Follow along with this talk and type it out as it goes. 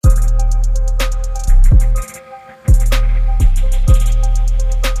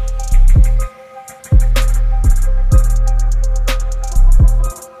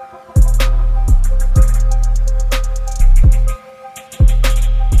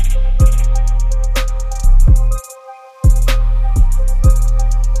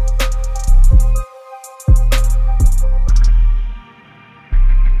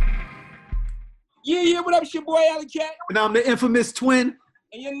Alley Cat. And I'm the infamous twin.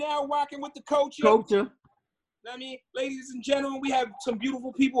 And you're now rocking with the culture. I mean, ladies and gentlemen, we have some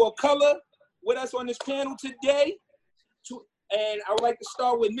beautiful people of color with us on this panel today. And I would like to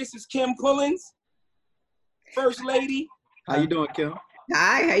start with Mrs. Kim Pullins, First Lady. How you doing, Kim?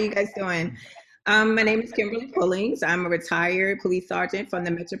 Hi, how you guys doing? My name is Kimberly Pullings. I'm a retired police sergeant from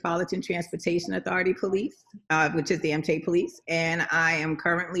the Metropolitan Transportation Authority Police, which is the MTA Police. And I am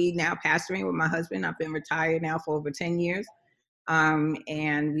currently now pastoring with my husband. I've been retired now for over 10 years.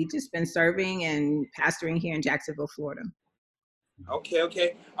 And we've just been serving and pastoring here in Jacksonville, Florida.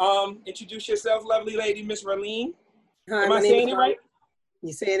 Okay. Introduce yourself, lovely lady, Miss Raleen. Hi, Am I saying it right?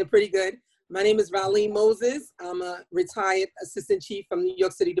 You're saying it pretty good. My name is Raleen Moses. I'm a retired assistant chief from New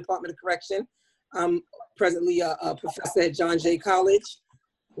York City Department of Correction. I'm presently a professor at John Jay College,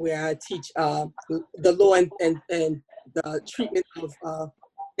 where I teach the law and the treatment of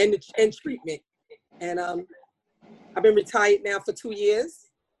and treatment. And I've been retired now for 2 years.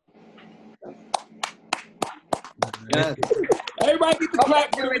 Yes. Everybody get the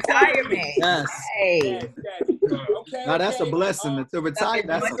clap for retirement. Yes. Hey. Okay. Now that's a blessing. To retire,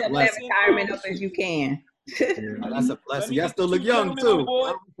 that's a blessing. Retirement up as you can. That's a blessing. Y'all still look young too.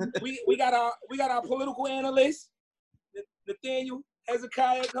 We got our political analyst, Nathaniel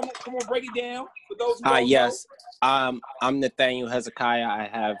Hezekiah. Come on, break it down for those who don't know. Yes. I'm Nathaniel Hezekiah. I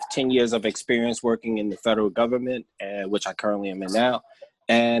have 10 years of experience working in the federal government, which I currently am in now,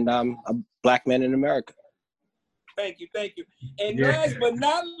 and I'm a black man in America. Thank you. And last but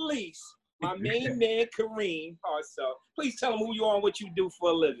not least, my main man, Kareem Harso. Please tell them who you are and what you do for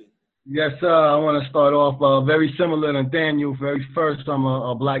a living. Yes, sir. I want to start off very similar to Nathaniel. Very first, I'm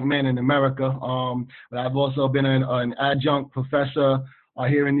a black man in America. But I've also been an adjunct professor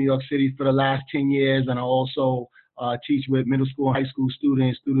here in New York City for the last 10 years. And I also teach with middle school and high school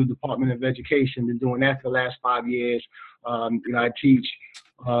students through the Department of Education. Been doing that for the last 5 years. I teach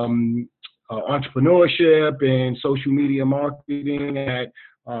entrepreneurship and social media marketing at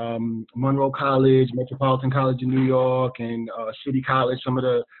Monroe College, Metropolitan College in New York, and City College, some of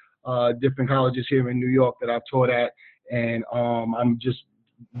the different colleges here in New York that I've taught at. And I'm just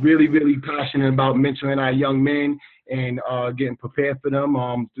really, really passionate about mentoring our young men and getting prepared for them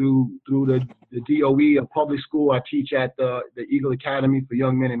through the DOE of public school. I teach at the Eagle Academy for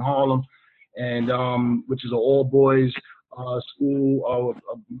Young Men in Harlem, and which is an all boys school,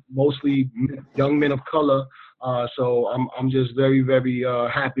 mostly young men of color. So I'm just very, very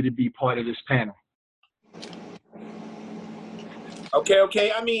happy to be part of this panel.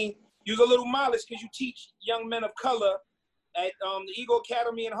 Okay. I mean, you're a little modest because you teach young men of color at the Eagle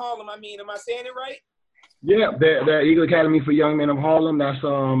Academy in Harlem. I mean, am I saying it right? Yeah, the Eagle Academy for Young Men of Harlem. That's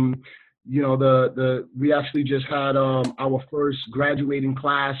we actually just had our first graduating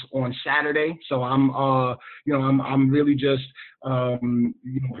class on Saturday. So I'm really just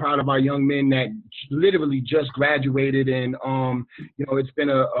proud of our young men that literally just graduated, and it's been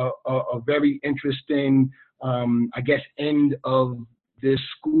a very interesting end of this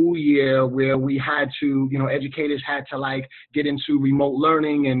school year where we had to, educators had to get into remote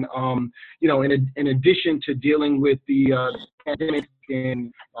learning, and in addition to dealing with the pandemic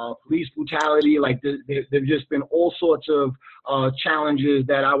and police brutality, there've just been all sorts of challenges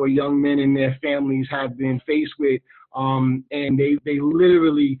that our young men and their families have been faced with. And they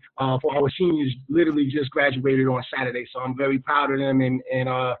literally, for our seniors, literally just graduated on Saturday. So I'm very proud of them, and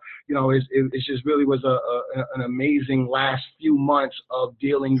it just really was an amazing last few months of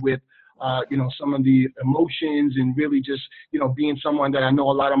dealing with some of the emotions, and really just being someone that I know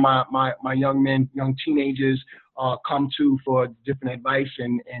a lot of my young men, young teenagers come to for different advice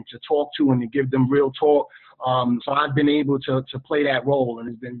and to talk to and to give them real talk. So I've been able to play that role, and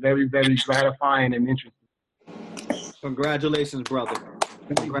it's been very, very gratifying and interesting. Congratulations, brother.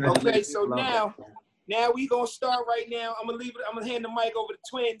 Okay, so now we gonna start right now. I'm gonna hand the mic over to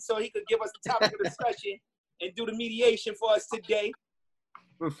Twin so he could give us the topic of discussion and do the mediation for us today.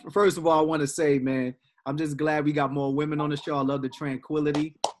 First of all, I want to say, man, I'm just glad we got more women on the show. I love the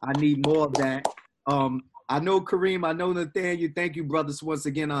tranquility. I need more of that. I know Kareem, I know Nathaniel. Thank you, brothers, once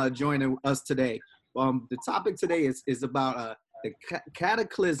again joining us today. The topic today is about the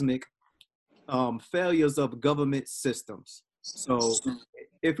cataclysmic failures of government systems. So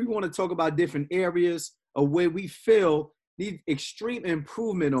if we want to talk about different areas of where we feel need extreme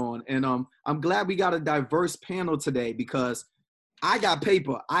improvement on, and I'm glad we got a diverse panel today, because I got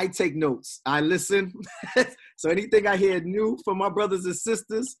paper, I take notes, I listen. So anything I hear new from my brothers and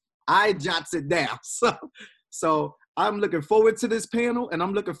sisters, I jots it down. So I'm looking forward to this panel, and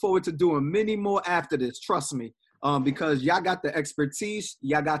I'm looking forward to doing many more after this, trust me, because y'all got the expertise,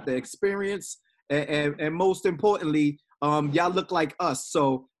 y'all got the experience, and most importantly, y'all look like us.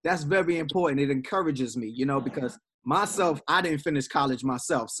 So that's very important. It encourages me, you know, because myself, I didn't finish college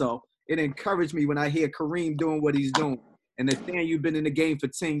myself. So it encouraged me when I hear Kareem doing what he's doing. And Nathaniel, you've been in the game for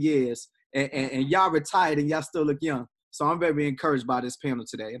 10 years and y'all retired and y'all still look young. So I'm very encouraged by this panel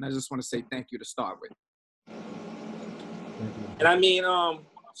today. And I just want to say thank you to start with. And I mean,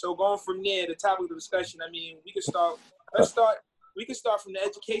 so going from there, the topic of the discussion, I mean, we can start from the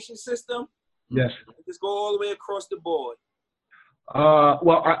education system. Yes. Just go all the way across the board.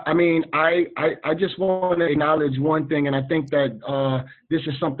 Well, I mean, I just want to acknowledge one thing, and I think that this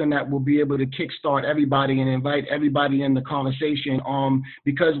is something that will be able to kickstart everybody and invite everybody in the conversation.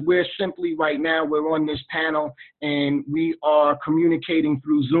 Because we're simply right now, we're on this panel and we are communicating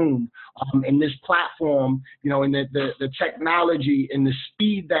through Zoom. And this platform, you know, and the technology and the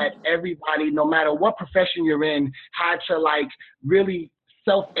speed that everybody, no matter what profession you're in, had to like really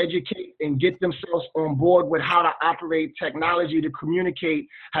self-educate and get themselves on board with how to operate technology to communicate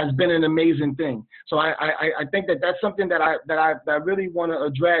has been an amazing thing. So I think that that's something that I really want to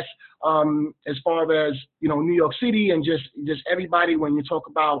address as far as, you know, New York City and just everybody when you talk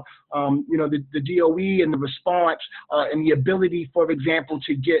about, you know, the DOE and the response and the ability, for example,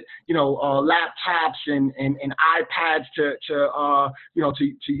 to get, you know, laptops and iPads to you know,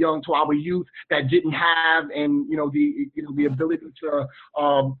 to our youth that didn't have, and, you know, the ability to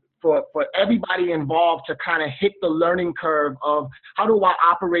for everybody involved to kind of hit the learning curve of how do I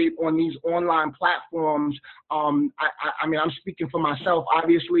operate on these online platforms. I mean, I'm speaking for myself,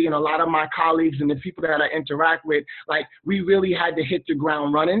 obviously, and a lot of my colleagues and the people that I interact with, like, we really had to hit the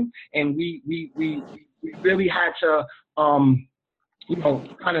ground running, and we really had to, you know,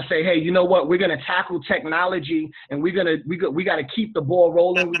 kind of say, hey, you know what, we're going to tackle technology, and we got to keep the ball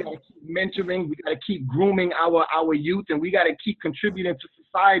rolling. We got to keep mentoring. We got to keep grooming our youth, and we got to keep contributing to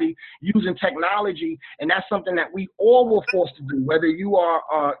society using technology. And that's something that we all were forced to do, whether you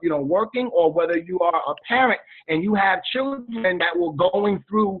are, you know, working, or whether you are a parent and you have children that were going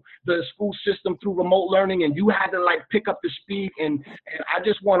through the school system through remote learning, and you had to like pick up the speed. And I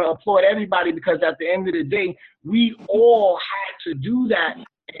just want to applaud everybody, because at the end of the day, we all had to do that.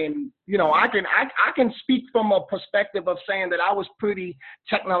 And, you know, I can speak from a perspective of saying that I was pretty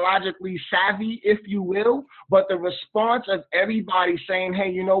technologically savvy, if you will, but the response of everybody saying, hey,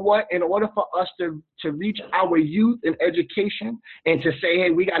 you know what, in order for us to reach our youth in education and to say, hey,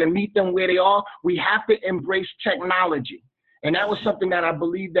 we got to meet them where they are, we have to embrace technology. And that was something that I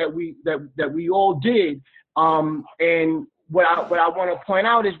believe that we all did. And what I want to point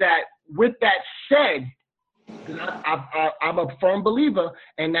out is that, with that said, I'm a firm believer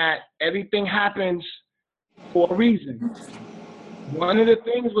in that everything happens for a reason. One of the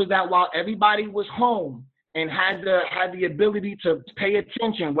things was that while everybody was home and had the ability to pay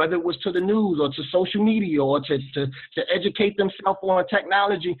attention, whether it was to the news or to social media or to educate themselves on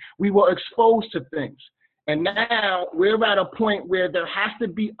technology, we were exposed to things. And now we're at a point where there has to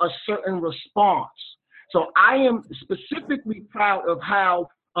be a certain response. So I am specifically proud of how,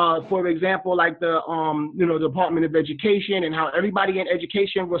 for example, like the you know, Department of Education, and how everybody in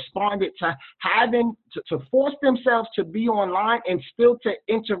education responded to having to force themselves to be online and still to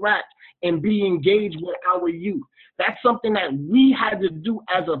interact and be engaged with our youth. That's something that we had to do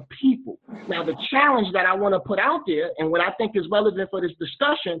as a people. Now, the challenge that I want to put out there, and what I think is relevant for this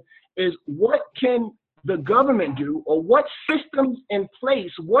discussion, is what can the government do, or what systems in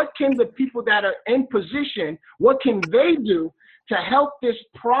place, what can the people that are in position, what can they do to help this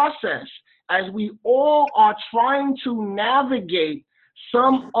process as we all are trying to navigate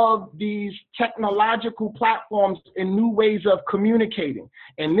some of these technological platforms and new ways of communicating.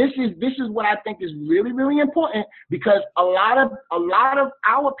 And this is what I think is really, really important, because a lot of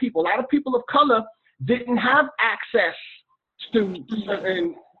our people, a lot of people of color didn't have access to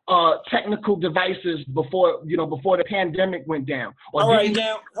certain technical devices before the pandemic went down. All right,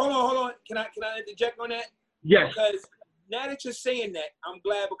 now hold on. Can I interject on that? Yes. Because now that you're saying that, I'm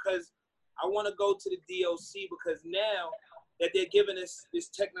glad, because I want to go to the DOC, because now that they're giving us this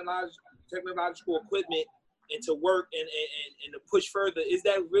technological equipment and to work and to push further, is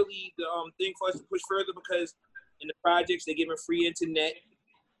that really the thing for us to push further? Because in the projects, they're giving free internet.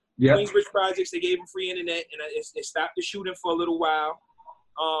 Yeah. Queensbridge projects, they gave them free internet, and it stopped the shooting for a little while.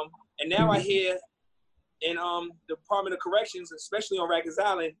 And now I hear in the Department of Corrections, especially on Rikers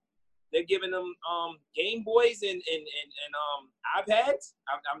Island, they're giving them Game Boys and iPads.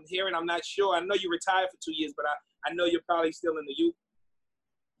 I'm hearing, I'm not sure. I know you retired for 2 years, but I know you're probably still in the youth.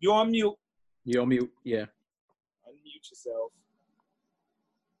 You're on mute. You're on mute, yeah. Unmute yourself.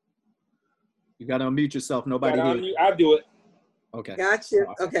 You got to unmute yourself. Nobody hears. I'll do it. Okay. Gotcha.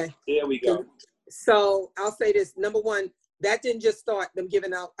 Okay. There we go. So I'll say this. Number one, that didn't just start them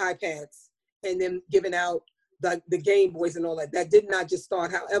giving out iPads and then giving out the Game Boys and all that. That did not just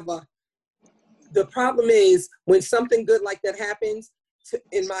start. However, the problem is when something good like that happens,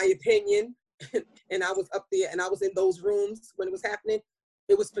 in my opinion, and I was up there and I was in those rooms when it was happening,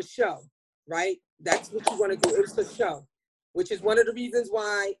 it was for show, right? That's what you want to do. It was for show, which is one of the reasons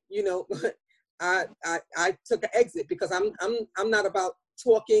why, you know, I took an exit, because I'm not about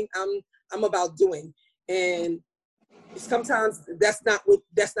talking. I'm about doing. And sometimes that's not what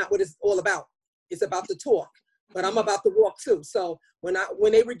it's all about. It's about the talk, but I'm about to walk too. So when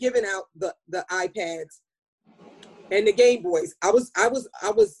they were giving out the iPads and the Game Boys, I was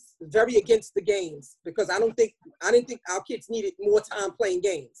very against the games, because I didn't think our kids needed more time playing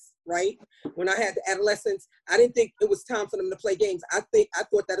games, right? When I had the adolescents, I didn't think it was time for them to play games. I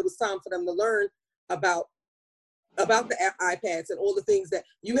thought that it was time for them to learn about the iPads and all the things that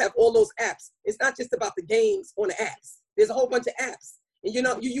you have, all those apps. It's not just about the games on the apps. There's a whole bunch of apps, and you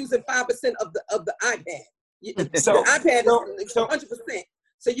know, you're using 5% of the iPad. So the iPad is 100%.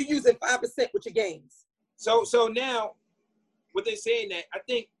 So you're using 5% with your games. So now, what they're saying that, I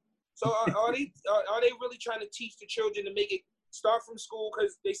think, so are they really trying to teach the children to make it start from school?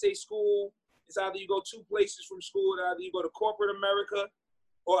 Because they say school is either you go two places from school, either you go to corporate America,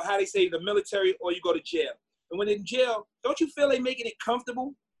 or how they say the military, or you go to jail. And when in jail, don't you feel they're making it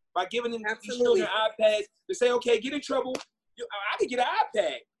comfortable by giving them these children iPads to say, okay, get in trouble, I could get an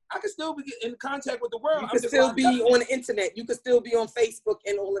iPad. I could still be in contact with the world. You could still be on the internet. You could still be on Facebook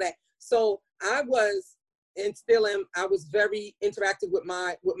and all of that. So I was, and still am, I was very interactive with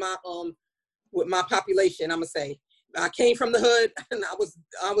my population. I'm gonna say, I came from the hood, and I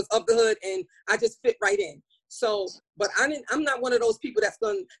was of the hood, and I just fit right in. So, but I'm not one of those people that's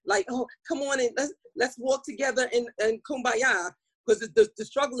gonna like, oh, come on and let's walk together and kumbaya, because the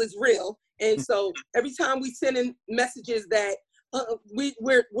struggle is real. And so every time we send in messages that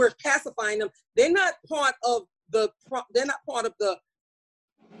we're pacifying them, they're not part of the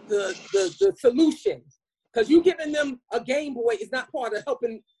solution. Because you giving them a Game Boy is not part of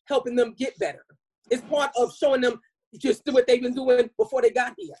helping them get better. It's part of showing them just do what they've been doing before they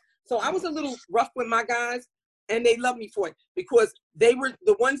got here. So I was a little rough with my guys, and they loved me for it, because they were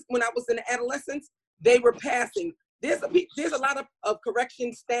the ones when I was in the adolescence, they were passing. There's a lot of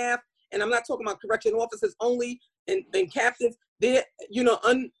correction staff, and I'm not talking about correction officers only and captains. They're, you know,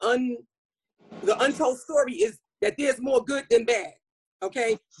 the untold story is that there's more good than bad.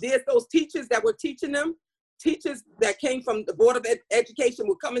 Okay, there's those teachers that were teaching them. Teachers that came from the Board of Education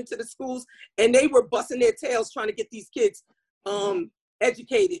would come into the schools, and they were busting their tails trying to get these kids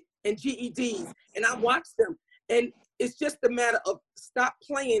educated and GEDs. And I watched them, and it's just a matter of stop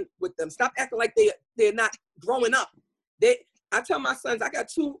playing with them. Stop acting like they're not growing up. I tell my sons, I got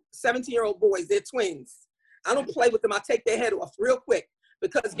two 17-year-old boys. They're twins. I don't play with them. I take their head off real quick,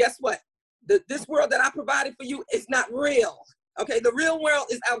 because guess what? This world that I provided for you is not real. Okay, the real world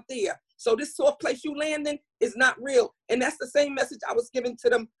is out there. So this soft place you land in is not real. And that's the same message I was giving to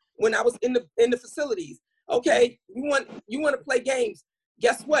them when I was in the facilities. Okay, you want to play games.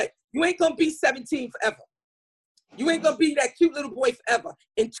 Guess what? You ain't gonna be 17 forever. You ain't gonna be that cute little boy forever.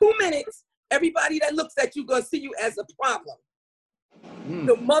 In 2 minutes, everybody that looks at you gonna see you as a problem.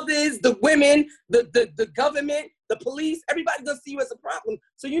 The mothers, the women, the government, the police, everybody gonna see you as a problem.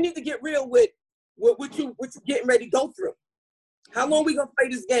 So you need to get real with what you're getting ready to go through. How long we gonna play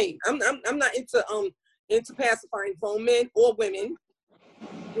this game? I'm not into pacifying grown men or women.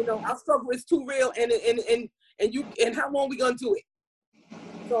 You know, our struggle is too real, and how long we gonna do it?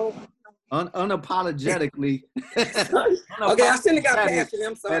 So unapologetically. Okay, I shouldn't have got passionate.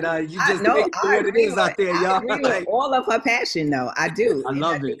 I'm sorry. But you just make it what it is out there, y'all. I agree with all of her passion, though. I do. I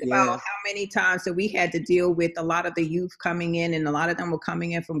love it. About how many times that we had to deal with a lot of the youth coming in, and a lot of them were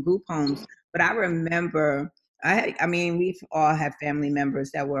coming in from group homes. But I remember, we've all had family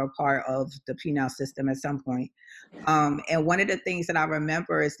members that were a part of the penal system at some point. And one of the things that I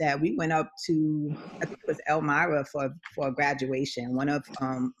remember is that we went up to, I think it was Elmira for a graduation. One of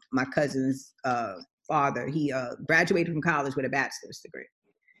my cousin's father, he graduated from college with a bachelor's degree.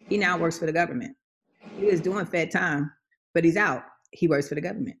 He now works for the government. He was doing Fed time, but he's out. He works for the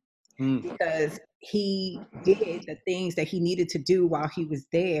government because he did the things that he needed to do while he was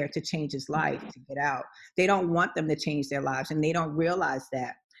there to change his life, to get out. They don't want them to change their lives, and they don't realize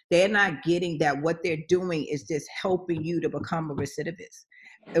that. They're not getting that what they're doing is just helping you to become a recidivist.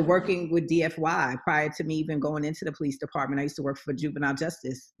 Working with DFY, prior to me even going into the police department, I used to work for juvenile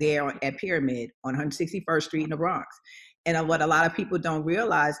justice there at Pyramid on 161st Street in the Bronx. And what a lot of people don't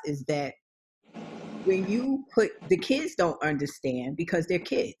realize is that when you the kids don't understand because they're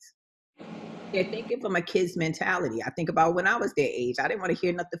kids. They're thinking from a kid's mentality. I think about when I was their age. I didn't want to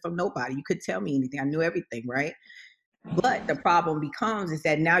hear nothing from nobody. You could tell me anything. I knew everything, right? But the problem becomes is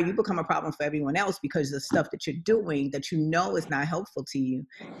that now you become a problem for everyone else because of the stuff that you're doing that you know is not helpful to you.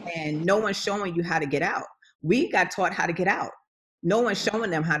 And no one's showing you how to get out. We got taught how to get out. No one's showing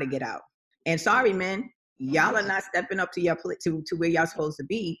them how to get out. And sorry, men, y'all are not stepping up to to where y'all supposed to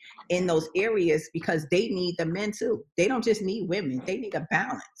be in those areas because they need the men too. They don't just need women. They need a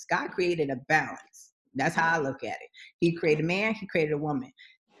balance. God created a balance. That's how I look at it. He created a man. He created a woman.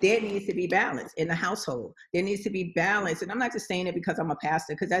 There needs to be balance in the household. There needs to be balance. And I'm not just saying it because I'm a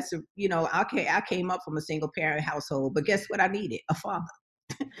pastor, because that's, I came up from a single parent household, but guess what I needed? A father.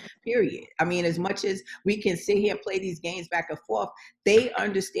 Period. I mean, as much as we can sit here and play these games back and forth, they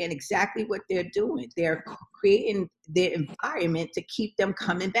understand exactly what they're doing. They're creating their environment to keep them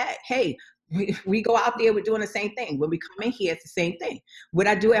coming back. Hey, we go out there, we're doing the same thing. When we come in here, it's the same thing. What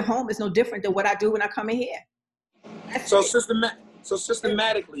I do at home is no different than what I do when I come in here. So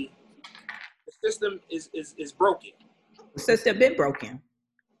systematically, the system is broken. The system been broken.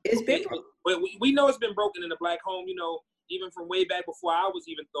 It's been broken. But we know it's been broken in the Black home, even from way back before I was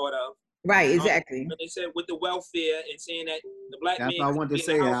even thought of. Right, exactly. When they said with the welfare and saying that the Black man I want to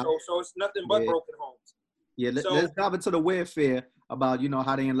say, household, so it's nothing but broken homes. Yeah, let's dive into the welfare about,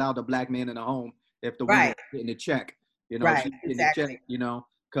 how they allow the Black man in the home if the woman getting the check, right, exactly. the check,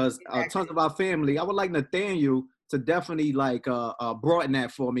 because tons of our family, I would like Nathaniel to definitely broaden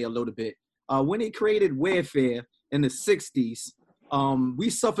that for me a little bit. When they created welfare in the 60s, we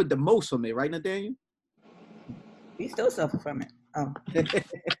suffered the most from it, right, Nathaniel? We still suffer from it. Oh.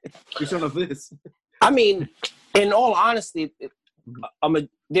 We showing up this. I mean, in all honesty,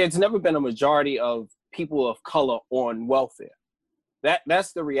 there's never been a majority of people of color on welfare.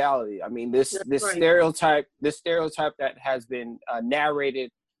 That's the reality. I mean, this stereotype that has been narrated,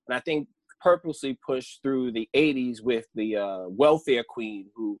 and I think purposely pushed through the 80s with the welfare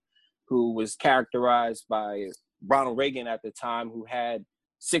queen who was characterized by Ronald Reagan at the time, who had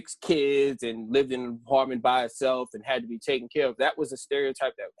 6 kids and lived in an apartment by herself and had to be taken care of. That was a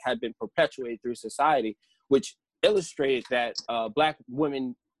stereotype that had been perpetuated through society, which illustrated that Black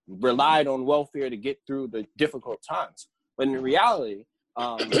women relied on welfare to get through the difficult times. But in reality,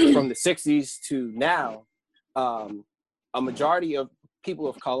 from the 60s to now, a majority of people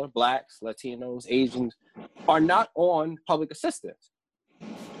of color, Blacks, Latinos, Asians, are not on public assistance.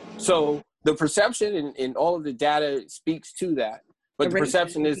 So the perception and all of the data speaks to that. But the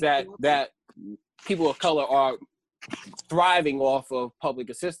perception is that people of color are thriving off of public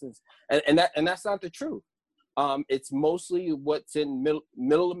assistance, and that's not the truth. It's mostly what's in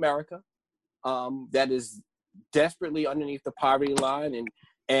middle America that is desperately underneath the poverty line,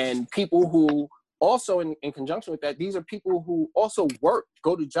 and people who also in conjunction with that, these are people who also work,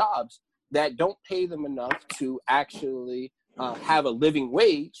 go to jobs that don't pay them enough to actually have a living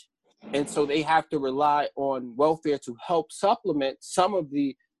wage. And so they have to rely on welfare to help supplement some of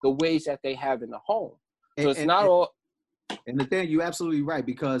the wage that they have in the home. So it's not all. And Nathaniel, you're absolutely right,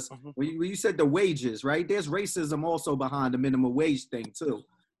 because when you said the wages, right, there's racism also behind the minimum wage thing too,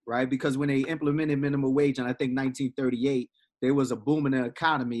 right? Because when they implemented minimum wage in, I think, 1938, there was a boom in the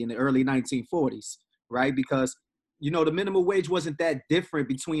economy in the early 1940s, right? Because, the minimum wage wasn't that different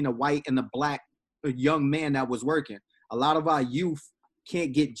between a white and a Black young man that was working. A lot of our youth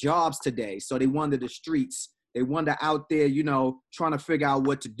can't get jobs today, so they wander the streets. They wander out there, trying to figure out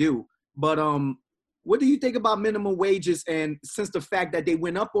what to do. But what do you think about minimum wages, and since the fact that they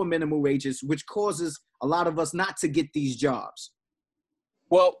went up on minimum wages, which causes a lot of us not to get these jobs?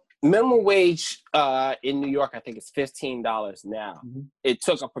 Well, minimum wage in New York, I think it's $15 now. Mm-hmm. It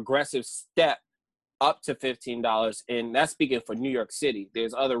took a progressive step up to $15, and that's speaking for New York City.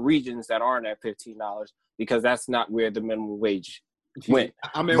 There's other regions that aren't at $15 because that's not where the minimum wage went.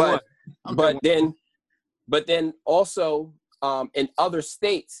 But then also in other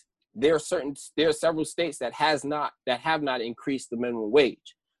states, there are several states that have not increased the minimum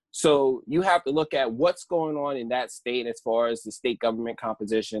wage. So you have to look at what's going on in that state as far as the state government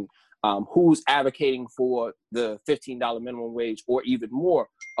composition, who's advocating for the $15 minimum wage or even more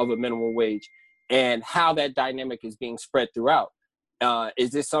of a minimum wage, and how that dynamic is being spread throughout.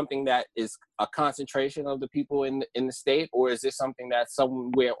 Is this something that is a concentration of the people in the state, or is this something that's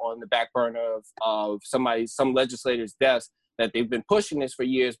somewhere on the back burner of some legislator's desk that they've been pushing this for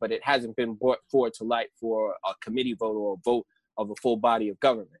years, but it hasn't been brought forward to light for a committee vote or a vote of a full body of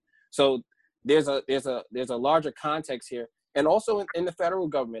government? So there's a larger context here. And also in the federal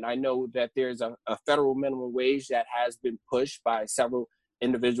government, I know that there's a federal minimum wage that has been pushed by several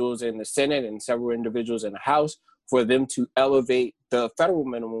individuals in the Senate and several individuals in the House for them to elevate the federal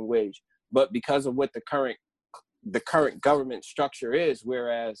minimum wage. but because of what the current government structure is,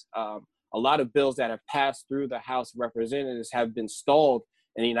 whereas a lot of bills that have passed through the House of Representatives have been stalled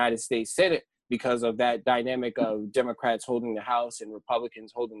in the United States Senate because of that dynamic of Democrats holding the House and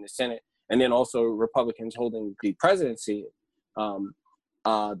Republicans holding the Senate, and then also Republicans holding the presidency.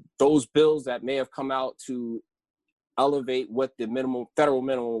 Those bills that may have come out to elevate what the federal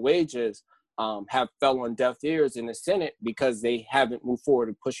minimum wage is have fell on deaf ears in the Senate because they haven't moved forward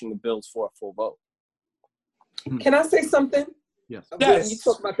in pushing the bills for a full vote. Can I say something? Yes. When you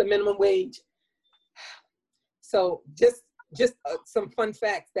talk about the minimum wage. So just some fun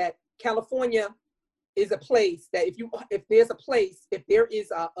facts that California is a place that if there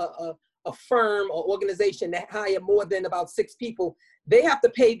is a firm or organization that hire more than about 6 people, they have to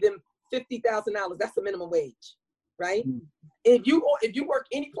pay them $50,000. That's the minimum wage, right? Mm. If you work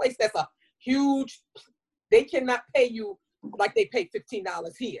any place that's a huge, they cannot pay you like they pay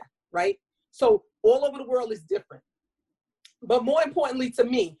 $15 here, right? So all over the world is different. But more importantly to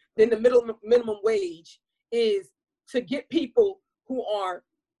me than the minimum wage is to get people who are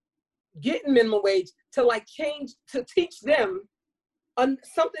getting minimum wage to teach them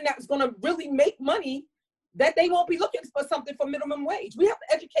something that's going to really make money, that they won't be looking for something for minimum wage. We have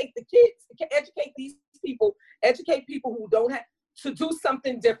to educate the kids, educate these people, educate people who don't have to do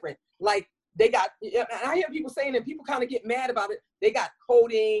something different. Like they got, and I hear people saying, and people kind of get mad about it, they got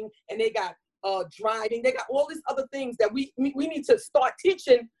coding and they got driving, they got all these other things that we need to start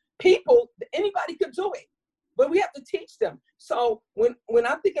teaching people. Anybody could do it, but we have to teach them. So when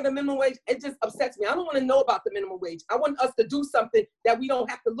I think of the minimum wage, it just upsets me. I don't want to know about the minimum wage. I want us to do something that we don't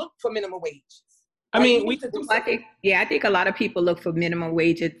have to look for minimum wage. I mean, I think a lot of people look for minimum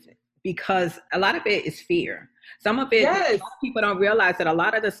wages because a lot of it is fear. Some of it, yes. A lot of people don't realize that a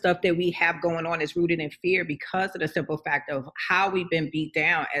lot of the stuff that we have going on is rooted in fear because of the simple fact of how we've been beat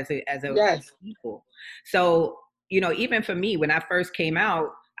down as a yes. people. So, even for me, when I first came out,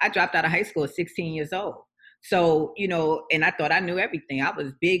 I dropped out of high school at 16 years old. So, and I thought I knew everything. I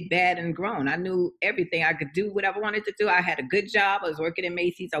was big, bad, and grown. I knew everything. I could do whatever I wanted to do. I had a good job. I was working in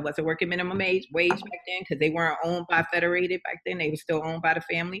Macy's. I wasn't working minimum wage back then because they weren't owned by Federated back then. They were still owned by the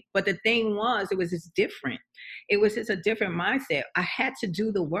family. But the thing was, it was just different. It was just a different mindset. I had to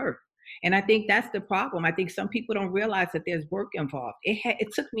do the work. And I think that's the problem. I think some people don't realize that there's work involved. It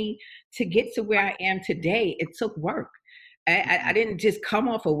took me to get to where I am today. It took work. I didn't just come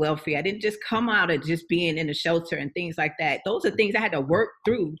off of welfare. I didn't just come out of just being in a shelter and things like that. Those are things I had to work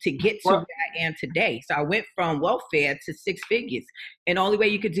through to get to where I am today. So I went from welfare to 6 figures. And the only way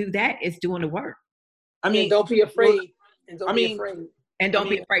you could do that is doing the work. I mean, don't be afraid. And don't be afraid. And don't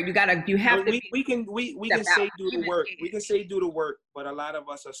be afraid. You have to. We can say do the work. We can say do the work, but a lot of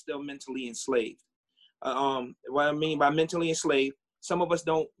us are still mentally enslaved. What I mean by mentally enslaved, some of us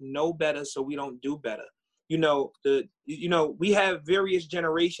don't know better, so we don't do better. We have various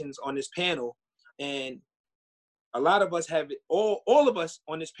generations on this panel, and a lot of us have all of us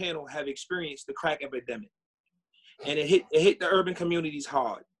on this panel have experienced the crack epidemic, and it hit the urban communities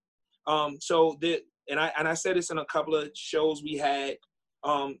hard. And I said this in a couple of shows we had.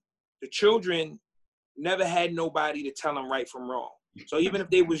 The children never had nobody to tell them right from wrong. So even if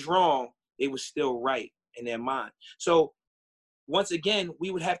they was wrong, they was still right in their mind. So once again, we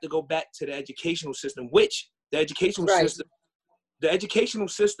would have to go back to the educational system, which the educational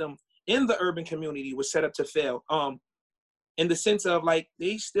system in the urban community was set up to fail. In the sense of like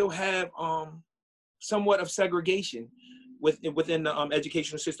they still have somewhat of segregation within the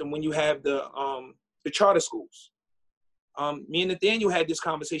educational system when you have the charter schools. Me and Nathaniel had this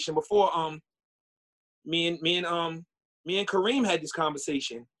conversation before. Me and Kareem had this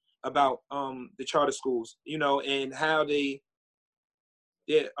conversation about the charter schools, and how they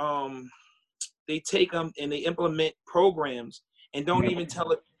take them and they implement programs and don't even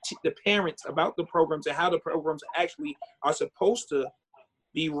tell the parents about the programs and how the programs actually are supposed to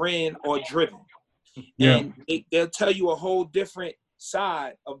be ran or driven. Yeah. And they'll tell you a whole different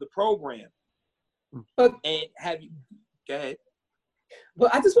side of the program. Go ahead.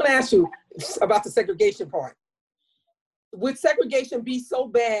 Well, I just want to ask you about the segregation part. Would segregation be so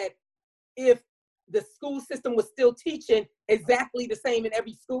bad if the school system was still teaching exactly the same in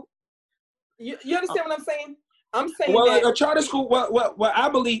every school? You understand what I'm saying? I'm saying that a charter school. Well, I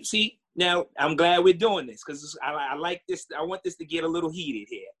believe. See, now I'm glad we're doing this because I like this. I want this to get a little heated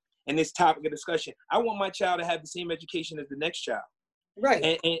here in this topic of discussion. I want my child to have the same education as the next child.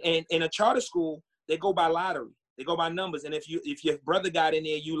 Right. And in a charter school, they go by lottery. They go by numbers. And if your brother got in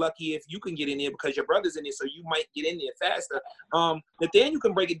there, you lucky if you can get in there because your brother's in there, so you might get in there faster. Nathaniel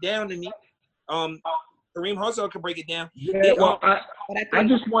can break it down to me. Kareem Hustle can break it down. Yeah, well, I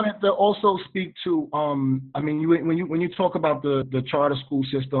just wanted to also speak to, I mean, when you talk about the charter school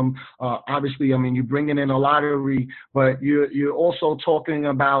system, obviously, I mean, you're bringing in a lottery, but you're also talking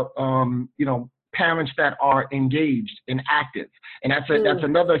about, you know, parents that are engaged and active, and that's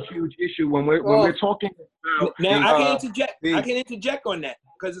another huge issue when we're talking about. Now, I can interject on that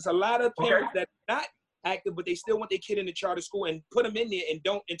because it's a lot of parents that are not active, but they still want their kid in the charter school and put them in there and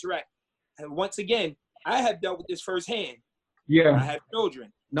don't interact. And once again, I have dealt with this firsthand. Yeah. I have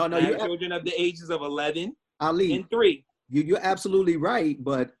children. No, I have children of the ages of 11 Ali, and 3. You're absolutely right,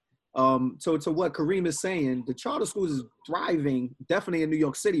 but so to what Kareem is saying, the charter schools is thriving definitely in New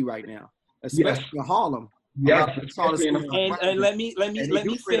York City right now, especially in Harlem. Yes, and let me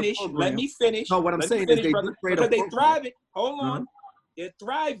finish. Let me finish. No, what I'm saying is because they're thriving. Hold on, they're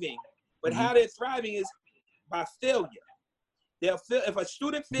thriving, but how they're thriving is by failure. If a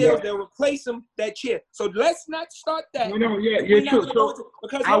student fails, they'll replace them that year. So let's not start that. No, you're true. So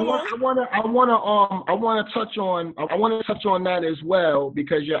because I want to touch on that as well,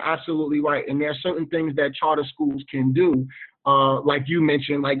 because you're absolutely right. And there are certain things that charter schools can do. Like you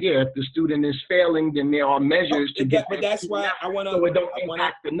mentioned, like, if the student is failing, then there are measures to get. But that's why I want to. So it don't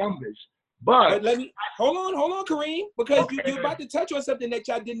impact the numbers. But let me hold on, Kareem, because you're about to touch on something that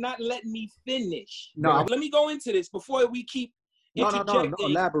y'all did not let me finish. No, let me go into this before we keep. No,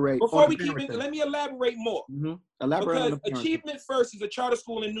 elaborate. Before we keep it, let me elaborate more. Elaborate. Because Achievement First is a charter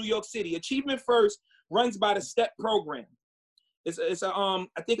school in New York City. Achievement First runs by the STEP program. I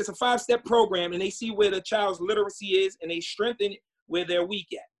think it's a 5-step program, and they see where the child's literacy is, and they strengthen where they're weak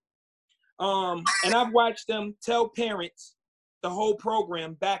at. And I've watched them tell parents the whole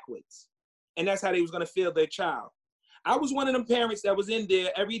program backwards, and that's how they was gonna fail their child. I was one of them parents that was in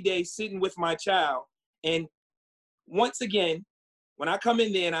there every day sitting with my child, and once again, when I come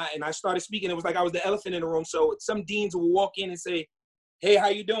in there and I started speaking, it was like I was the elephant in the room. So some deans will walk in and say, "Hey, how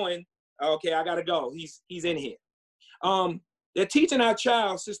you doing?" "Okay, I gotta go. He's in here." They're teaching our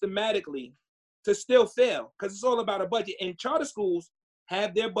child systematically to still fail because it's all about a budget. And charter schools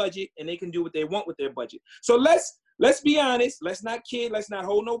have their budget and they can do what they want with their budget. So let's be honest. Let's not kid. Let's not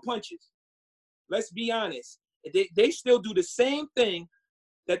hold no punches. Let's be honest. They still do the same thing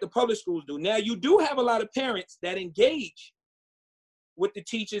that the public schools do. Now, you do have a lot of parents that engage with the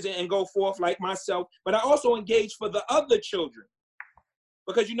teachers and go forth like myself, but I also engage for the other children.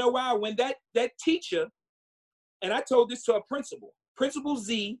 Because you know why? When that teacher, and I told this to a Principal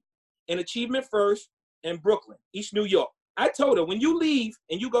Z in Achievement First in Brooklyn, East New York. I told her, when you leave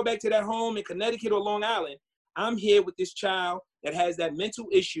and you go back to that home in Connecticut or Long Island, I'm here with this child that has that mental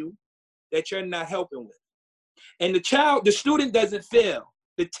issue that you're not helping with. And the student doesn't fail.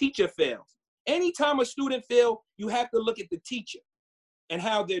 The teacher fails. Anytime a student fails, you have to look at the teacher and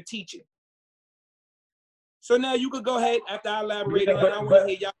how they're teaching. So now you could go ahead after I elaborate on it. I want to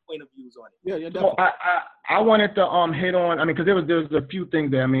hear y'all point of views on it. Yeah, definitely. Well, I wanted to hit on, I mean, because there was a few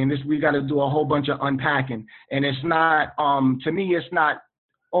things there. I mean, we got to do a whole bunch of unpacking, and it's not to me it's not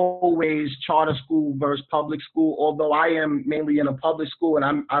always charter school versus public school, although I am mainly in a public school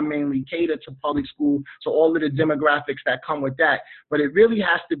and I'm mainly catered to public school, so all of the demographics that come with that. But it really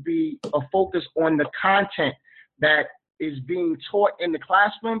has to be a focus on the content that is being taught in the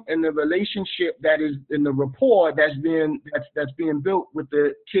classroom and the relationship that is in the rapport that's being built with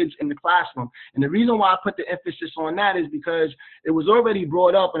the kids in the classroom. And the reason why I put the emphasis on that is because it was already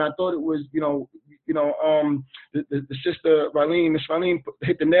brought up, and I thought it was, the sister Miss Raleen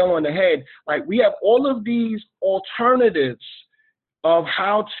hit the nail on the head. Like, we have all of these alternatives of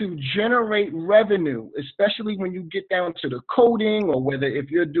how to generate revenue, especially when you get down to the coding, or whether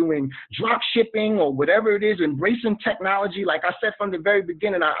if you're doing drop shipping or whatever it is, embracing technology. Like I said from the very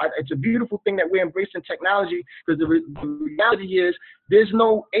beginning, it's a beautiful thing that we're embracing technology, because the reality is there's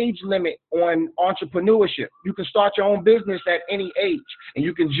no age limit on entrepreneurship. You can start your own business at any age, and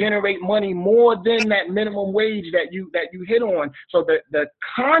you can generate money more than that minimum wage that you hit on. So the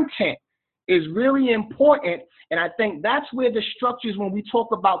content is really important. And I think that's where the structures, when we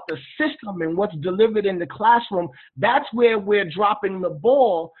talk about the system and what's delivered in the classroom, that's where we're dropping the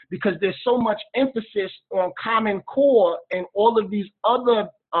ball, because there's so much emphasis on Common Core and all of these other,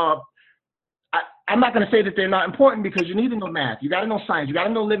 I'm not going to say that they're not important, because you need to know math, you got to know science, you got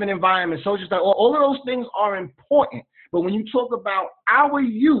to know living environment, social stuff. All of those things are important. But when you talk about our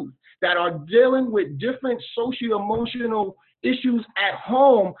youth that are dealing with different socio-emotional issues at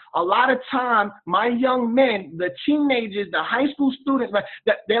home, a lot of time, my young men, the teenagers, the high school students,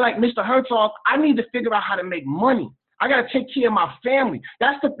 they're like, Mr. Herzog, I need to figure out how to make money. I got to take care of my family.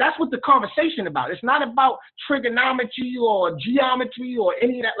 That's what the conversation about. It's not about trigonometry or geometry or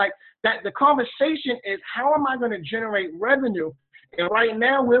any of that. Like that, the conversation is how am I going to generate revenue? And right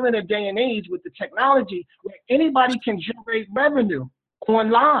now we're in a day and age with the technology where anybody can generate revenue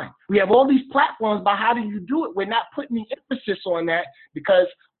online. We have all these platforms, but how do you do it? We're not putting the emphasis on that because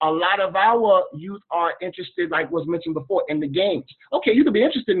a lot of our youth are interested, like was mentioned before, in the games. Okay, you could be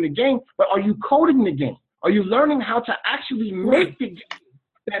interested in the game, but are you coding the game? Are you learning how to actually make the game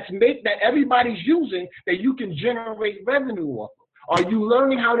that everybody's using that you can generate revenue off of? Are you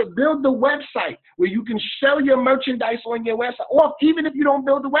learning how to build the website where you can sell your merchandise on your website? Or even if you don't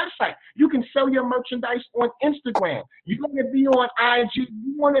build the website, you can sell your merchandise on Instagram. You want to be on IG.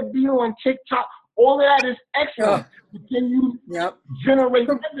 You want to be on TikTok. All of that is excellent. Can you generate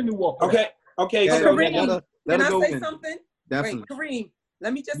revenue off of that? Okay. So So Kareem, can I say something? Definitely. Wait, Kareem,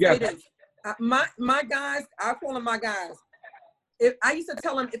 let me just say this. My guys, I call them my guys. If I used to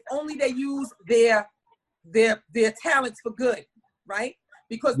tell them if only they use their talents for good, right?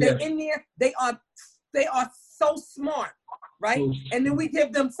 Because they're in there, they are so smart, right? And then we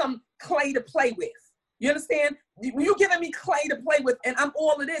give them some clay to play with. You understand? When you're giving me clay to play with and I'm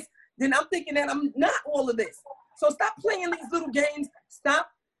all of this, then I'm thinking that I'm not all of this. So stop playing these little games. Stop.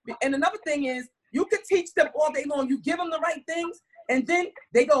 And another thing is, you could teach them all day long. You give them the right things, and then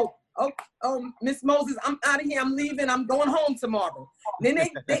they go, oh, Miss Moses, I'm out of here. I'm leaving. I'm going home tomorrow. And then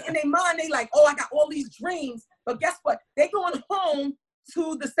they in their mind, they like, oh, I got all these dreams. But guess what? They going home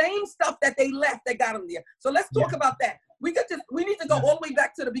to the same stuff that they left that got them there. So let's talk about that. We need to go all the way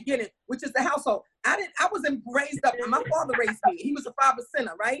back to the beginning, which is the household. I raised up. My father raised me. He was a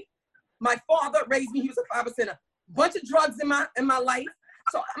 5%er, right? My father raised me. He was a 5%er. Bunch of drugs in my life.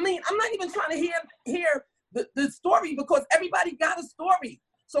 So I mean, I'm not even trying to hear the story because everybody got a story.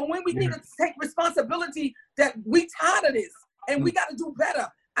 So when we need to take responsibility that we tired of this and we got to do better.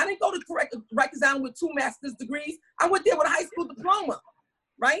 I didn't go to Rikers Island with 2 master's degrees. I went there with a high school diploma,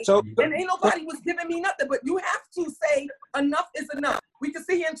 right? So, and ain't nobody was giving me nothing. But you have to say enough is enough. We can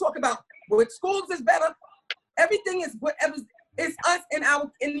sit here and talk about what schools is better. Everything is whatever. It's us and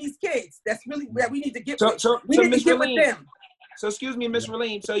these kids. That's really where we need to get with. We need to get with them. So excuse me, Miss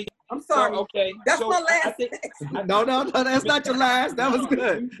Raleen. So I'm sorry. Okay. That's my last. No, that's not your last. That was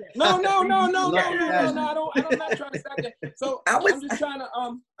good. No. I don't. I'm not trying to stop that. So I'm just trying to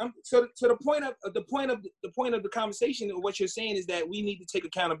So the point of the conversation of what you're saying is that we need to take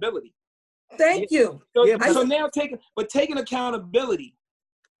accountability. Thank you. So now taking accountability.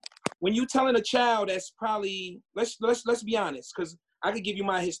 When you telling a child that's probably let's be honest, because I could give you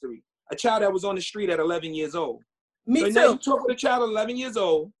my history. A child that was on the street at 11 years old. Me too. Now you talk to a child 11 years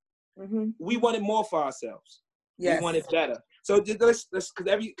old. We wanted more for ourselves. Yes. We wanted better. So let's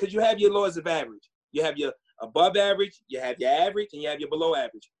because you have your laws of average. You have your above average, you have your average, and you have your below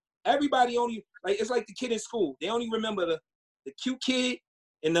average. Everybody only it's like the kid in school. They only remember the cute kid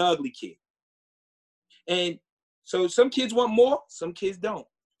and the ugly kid. And so some kids want more, some kids don't.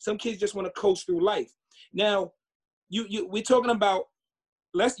 Some kids just want to coast through life. Now, we're talking about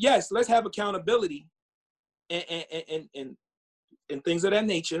let's have accountability and things of that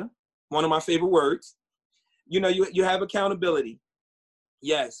nature. One of my favorite words. You have accountability.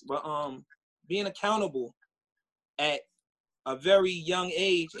 Yes, but being accountable at a very young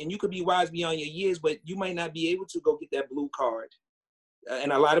age, and you could be wise beyond your years, but you might not be able to go get that blue card.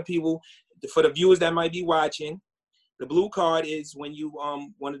 And a lot of people, for the viewers that might be watching, the blue card is when you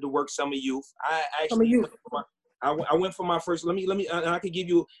wanted to work summer youth. I went for my first. Let me. And I could give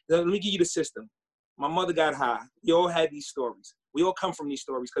you. Let me give you the system. My mother got high. We all had these stories. We all come from these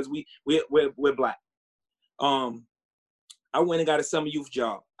stories because we're black. I went and got a summer youth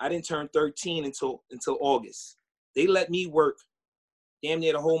job. I didn't turn 13 until August. They let me work damn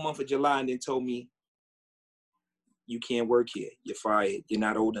near the whole month of July and then told me, you can't work here. You're fired. You're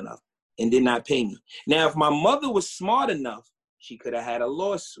not old enough. And did not pay me. Now, if my mother was smart enough, she could have had a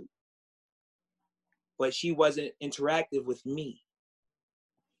lawsuit. But she wasn't interactive with me.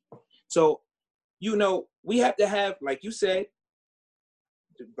 So, we have to have, like you said,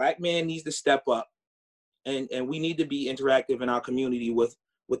 the black man needs to step up. And we need to be interactive in our community with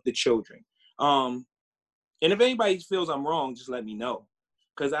the children. And if anybody feels I'm wrong, just let me know.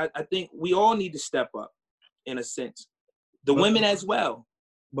 Because I think we all need to step up, in a sense. The women as well.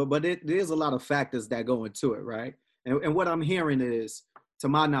 But there's a lot of factors that go into it, right? And what I'm hearing is, to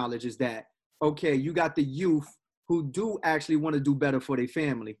my knowledge, is that, okay, you got the youth who do actually want to do better for their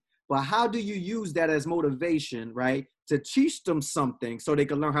family. But how do you use that as motivation, right, to teach them something so they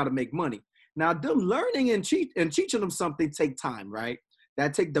can learn how to make money? Now, them learning and teaching them something take time, right?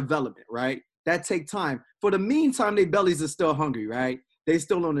 That take development, right? that take time. For the meantime, their bellies are still hungry, right? They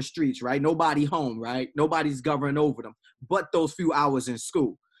still on the streets, right? Nobody home, right? Nobody's governing over them, but those few hours in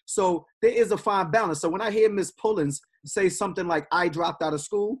school. So there is a fine balance. So when I hear Ms. Pullins say something like, I dropped out of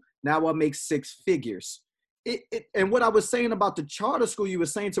school, now I make 6 figures. And what I was saying about the charter school you were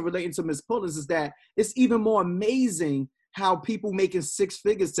saying to relating to Ms. Pullins is that it's even more amazing how people making 6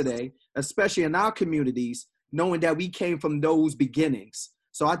 figures today, especially in our communities, knowing that we came from those beginnings.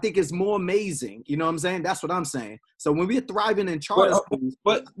 So I think it's more amazing. You know what I'm saying? That's what I'm saying. So when we're thriving in charter schools,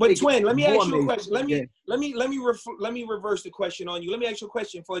 but Twin, let me ask you a question. Let me reverse the question on you. Let me ask you a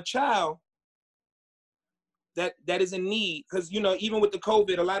question. For a child that is in need, because even with the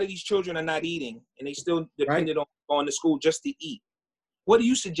COVID, a lot of these children are not eating, and they still dependent on going to school just to eat. What do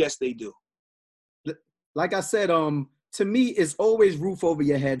you suggest they do? Like I said, to me, it's always roof over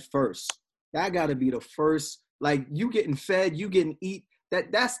your head first. That got to be the first. Like, you getting fed, you getting eat.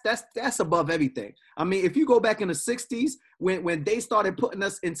 That's above everything. I mean, if you go back in the 60s, when they started putting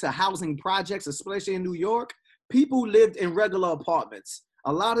us into housing projects, especially in New York, people lived in regular apartments.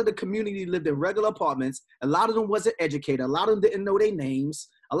 A lot of the community lived in regular apartments. A lot of them wasn't educated. A lot of them didn't know their names.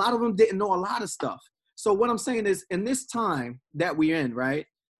 A lot of them didn't know a lot of stuff. So what I'm saying is, in this time that we're in, right,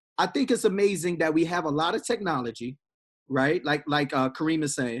 I think it's amazing that we have a lot of technology, right, like Kareem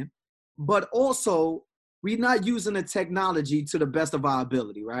is saying, but also we're not using the technology to the best of our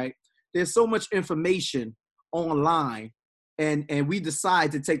ability, right? There's so much information online, and we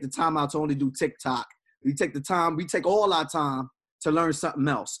decide to take the time out to only do TikTok. We take all our time to learn something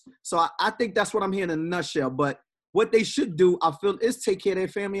else. So I think that's what I'm hearing in a nutshell. But what they should do, I feel, is take care of their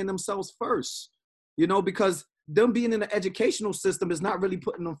family and themselves first, because them being in the educational system is not really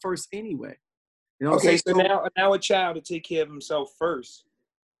putting them first anyway. Okay, so now a child to take care of himself first.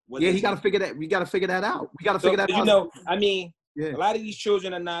 He got to figure that. We got to figure that out. We got to figure that out. A lot of these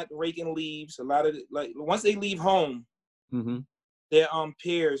children are not raking leaves. A lot of once they leave home, their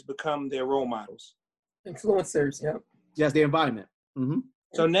peers become their role models, influencers. Yeah. Yes, the environment.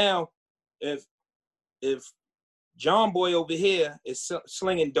 So now, if John Boy over here is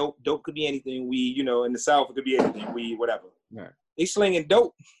slinging dope could be anything. Weed, in the South it could be anything. Weed, whatever. Right. They slinging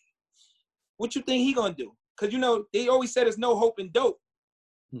dope. What you think he gonna do? Because they always said there's no hope in dope.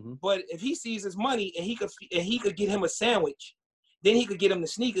 But if he sees his money and he could get him a sandwich, then he could get him the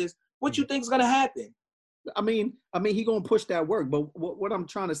sneakers. What you think is gonna happen? I mean, he gonna push that work. But what I'm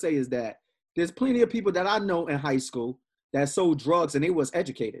trying to say is that there's plenty of people that I know in high school that sold drugs, and they was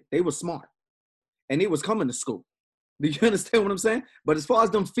educated, they was smart, and they was coming to school. Do you understand what I'm saying? But as far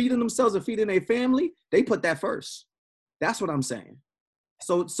as them feeding themselves and feeding their family, they put that first. That's what I'm saying.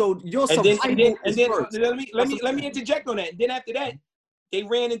 So your survival is first. Let me interject on that. And then after that, they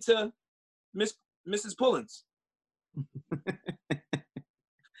ran into Mrs. Pullins.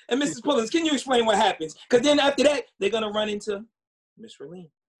 And Mrs. Pullins, can you explain what happens? Because then after that, they're gonna run into Miss Raleen.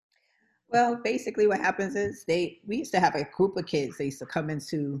 Well, basically what happens is we used to have a group of kids. They used to come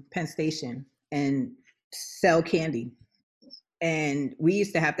into Penn Station and sell candy. And we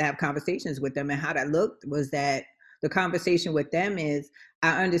used to have conversations with them. And how that looked was that the conversation with them is,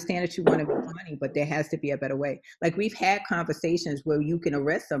 I understand that you want to make money, but there has to be a better way. Like, we've had conversations where you can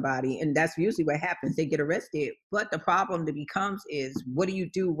arrest somebody, and that's usually what happens. They get arrested. But the problem that becomes is, what do you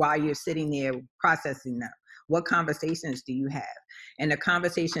do while you're sitting there processing them? What conversations do you have? And the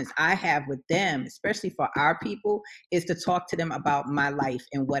conversations I have with them, especially for our people, is to talk to them about my life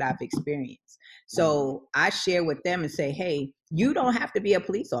and what I've experienced. So I share with them and say, hey, you don't have to be a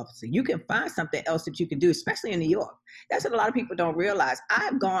police officer. You can find something else that you can do, especially in New York. That's what a lot of people don't realize.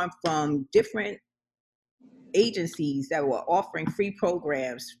 I've gone from different agencies that were offering free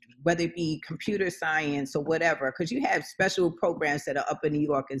programs, whether it be computer science or whatever, because you have special programs that are up in New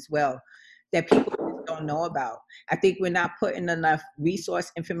York as well that people don't know about. I think we're not putting enough resource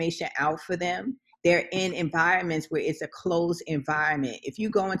information out for them. They're in environments where it's a closed environment. If you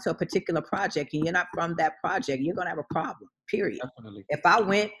go into a particular project and you're not from that project, you're gonna have a problem, period. Definitely. If I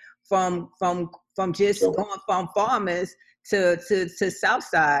went from just going from Farmers to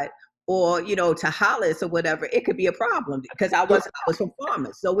Southside, or to Hollis or whatever, it could be a problem because I was from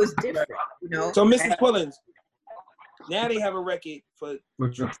Farmers, so it's different. So Mrs. Pullins, now they have a record for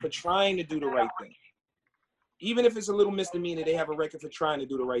trying to do the right thing. Even if it's a little misdemeanor, they have a record for trying to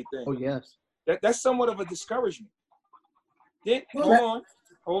do the right thing. Oh, yes. That's somewhat of a discouragement. Then hold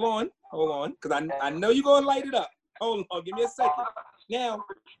on, because I know you're gonna light it up. Hold on, give me a second. Now,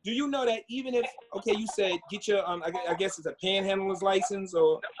 do you know that even if, okay, you said get your I guess it's a panhandler's license,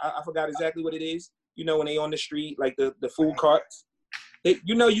 or I forgot exactly what it is. When they on the street, like the food carts.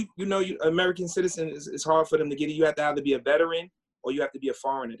 You American citizen is hard for them to get it. You have to either be a veteran or you have to be a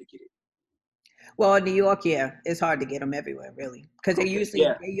foreigner to get it. Well, in New York, yeah, it's hard to get them everywhere, really, because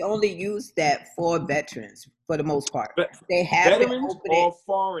they only use that for veterans for the most part. But they have veterans or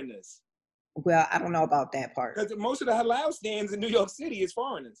foreigners. Well, I don't know about that part. Because most of the halal stands in New York City is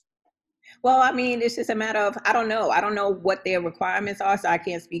foreigners. Well, I mean, it's just a matter of I don't know what their requirements are, so I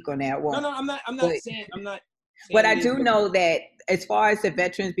can't speak on that one. No, I'm not saying. But I do know that as far as the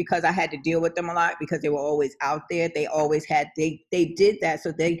veterans, because I had to deal with them a lot because they were always out there. They always had they did that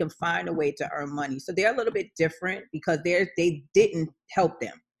so they can find a way to earn money. So they're a little bit different because they didn't help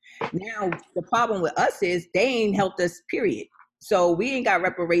them. Now the problem with us is they ain't helped us. Period. So we ain't got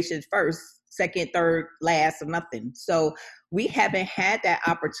reparations first, second, third, last, or nothing. So we haven't had that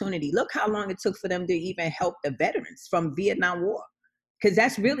opportunity. Look how long it took for them to even help the veterans from Vietnam War. Because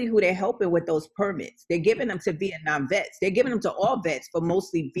that's really who they're helping with those permits. They're giving them to Vietnam vets. They're giving them to all vets, but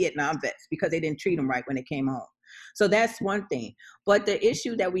mostly Vietnam vets because they didn't treat them right when they came home. So that's one thing. But the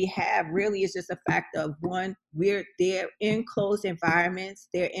issue that we have really is just the fact of one, they're in closed environments.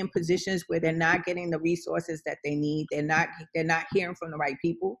 They're in positions where they're not getting the resources that they need. They're not hearing from the right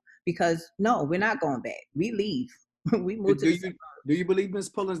people because no, we're not going back. We leave. We move to Do you believe, Ms.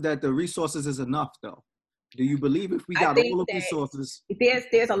 Pullins, that the resources is enough though? Do you believe if we got all the resources?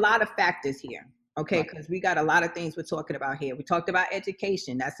 There's a lot of factors here, okay? Because we got a lot of things we're talking about here. We talked about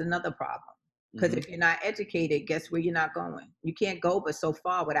education. That's another problem. Because if you're not educated, guess where you're not going? You can't go but so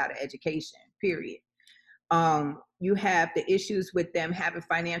far without an education, period. You have the issues with them having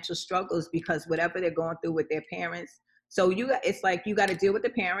financial struggles because whatever they're going through with their parents. So it's like you got to deal with the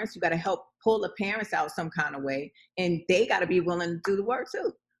parents. You got to help pull the parents out some kind of way. And they got to be willing to do the work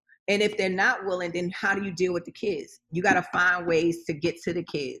too. And if they're not willing, then how do you deal with the kids? You got to find ways to get to the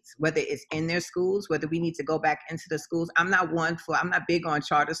kids, whether it's in their schools, whether we need to go back into the schools. I'm not big on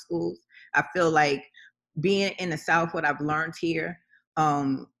charter schools. I feel like being in the South, what I've learned here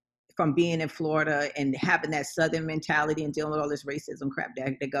from being in Florida and having that Southern mentality and dealing with all this racism crap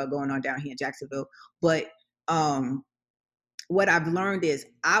that got going on down here in Jacksonville. But what I've learned is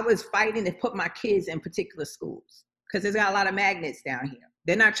I was fighting to put my kids in particular schools because there's got a lot of magnets down here.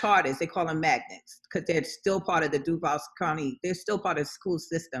 They're not charters, they call them magnets because they're still part of the Duval County. They're still part of the school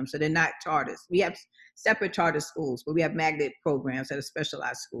system, so they're not charters. We have separate charter schools, but we have magnet programs that are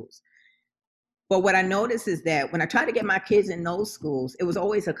specialized schools. But what I noticed is that when I tried to get my kids in those schools, it was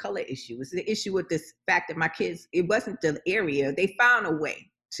always a color issue. It was the issue with this fact that my kids, it wasn't the area. They found a way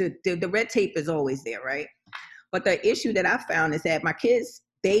to, the red tape is always there, right? But the issue that I found is that my kids,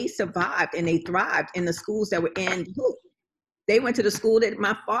 they survived and they thrived in the schools that were in the hood. They went to the school that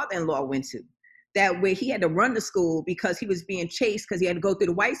my father-in-law went to, that where he had to run the school because he was being chased because he had to go through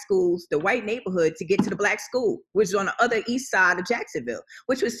the white schools, the white neighborhood to get to the black school, which is on the other east side of Jacksonville,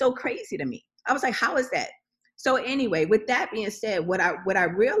 which was so crazy to me. I was like, how is that? So anyway, with that being said, what I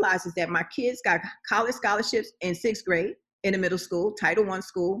realized is that my kids got college scholarships in 6th grade in the middle school, Title I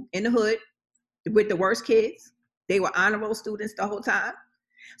school in the hood with the worst kids. They were honor roll students the whole time.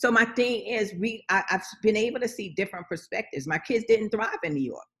 So my thing is, I've been able to see different perspectives. My kids didn't thrive in New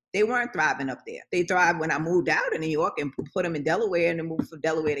York. They weren't thriving up there. They thrived when I moved out of New York and put them in Delaware and then moved from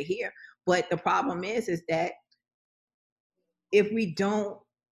Delaware to here. But the problem is that if we don't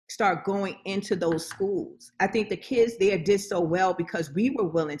start going into those schools, I think the kids there did so well because we were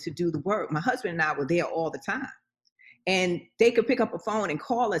willing to do the work. My husband and I were there all the time. And they could pick up a phone and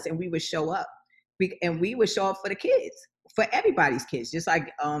call us and we would show up. We would show up for the kids. For everybody's kids, just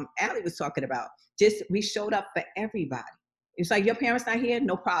like Allie was talking about. We showed up for everybody. It's like, your parents not here?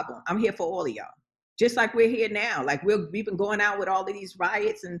 No problem. I'm here for all of y'all. Just like we're here now. Like we've been going out with all of these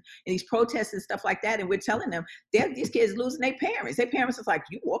riots and these protests and stuff like that, and we're telling them, these kids losing their parents. Their parents is like,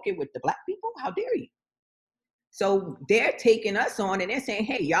 you walking with the black people? How dare you? So they're taking us on and they're saying,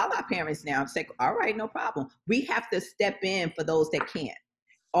 hey, y'all are parents now. It's like, all right, no problem. We have to step in for those that can't.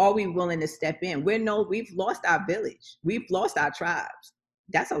 Are we willing to step in? We've lost our village. We've lost our tribes.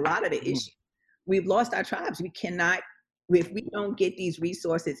 That's a lot of the issue. We've lost our tribes. We cannot, if we don't get these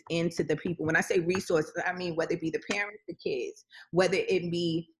resources into the people, when I say resources, I mean whether it be the parents, the kids, whether it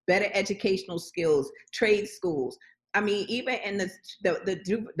be better educational skills, trade schools. I mean, even in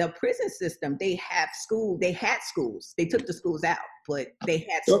the prison system, they had schools. They took the schools out, but they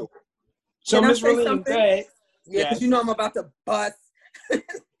had schools. So Ms. Rolene, go ahead. Yeah, because you know I'm about to bust.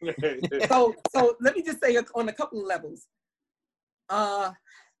 So let me just say on a couple of levels. I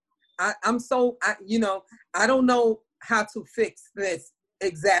don't know how to fix this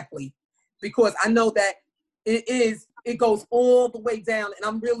exactly because I know that it goes all the way down, and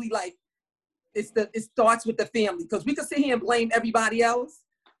I'm really like, it starts with the family because we can sit here and blame everybody else,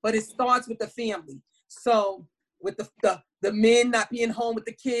 but it starts with the family. So with the men not being home with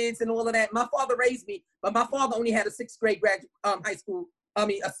the kids and all of that. My father raised me, but my father only had a sixth grade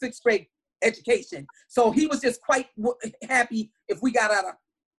education. So he was just quite happy if we got out of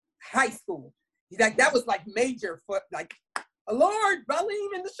high school. He's like, that was like major for like, Lord,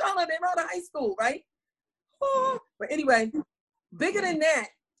 Valim and Deshauna, they're out of high school, right? Oh. But anyway, bigger than that,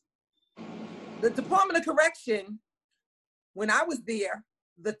 the Department of Correction, when I was there,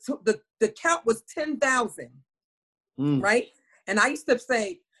 the count was 10,000, right? And I used to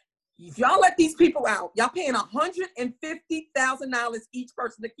say, if y'all let these people out, y'all paying $150,000 each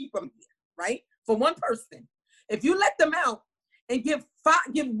person to keep them here, right? For one person. If you let them out and give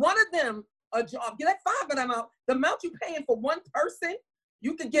one of them a job, you let 5 of them out, the amount you're paying for one person,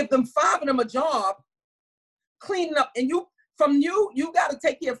 you could give them 5 of them a job, cleaning up. And you got to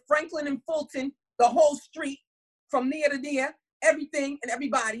take care of Franklin and Fulton, the whole street, from near to there, everything and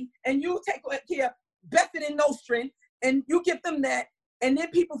everybody. And you take care of Bedford and Nostrand, and you give them that. And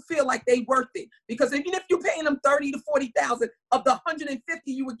then people feel like they worth it. Because even if you're paying them 30 to 40,000 of the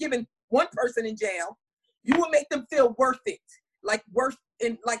 150 you were giving one person in jail, you will make them feel worth it, like worth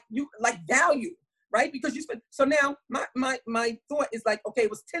and like value, right? Because you spend. So now my thought is like, okay, it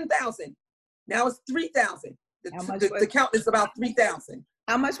was 10,000, now it's 3,000. The count is about 3,000.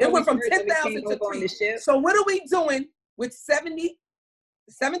 How much? It went from 10,000 to 3. So what are we doing with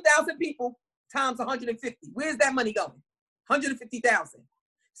 7,000 people times 150? Where's that money going? 150,000.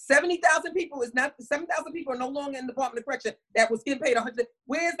 70,000 people is not. 7,000 people are no longer in the Department of Correction that was getting paid 100.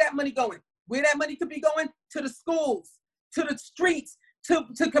 Where's that money going? Where that money could be going? To the schools, to the streets, to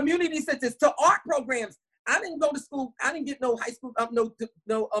community centers, to art programs. I didn't go to school. I didn't get no high school, no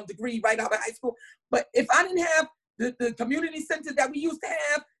degree right out of high school. But if I didn't have the community centers that we used to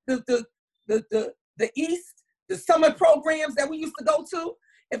have, the East, the summer programs that we used to go to,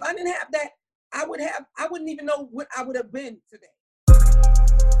 if I didn't have that, I wouldn't even know what I would have been today.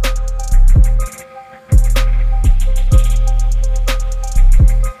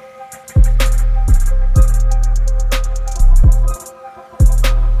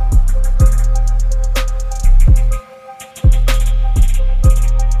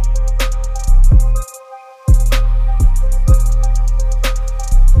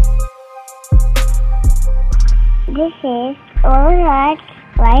 This is All Right,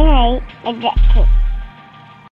 White Adjective.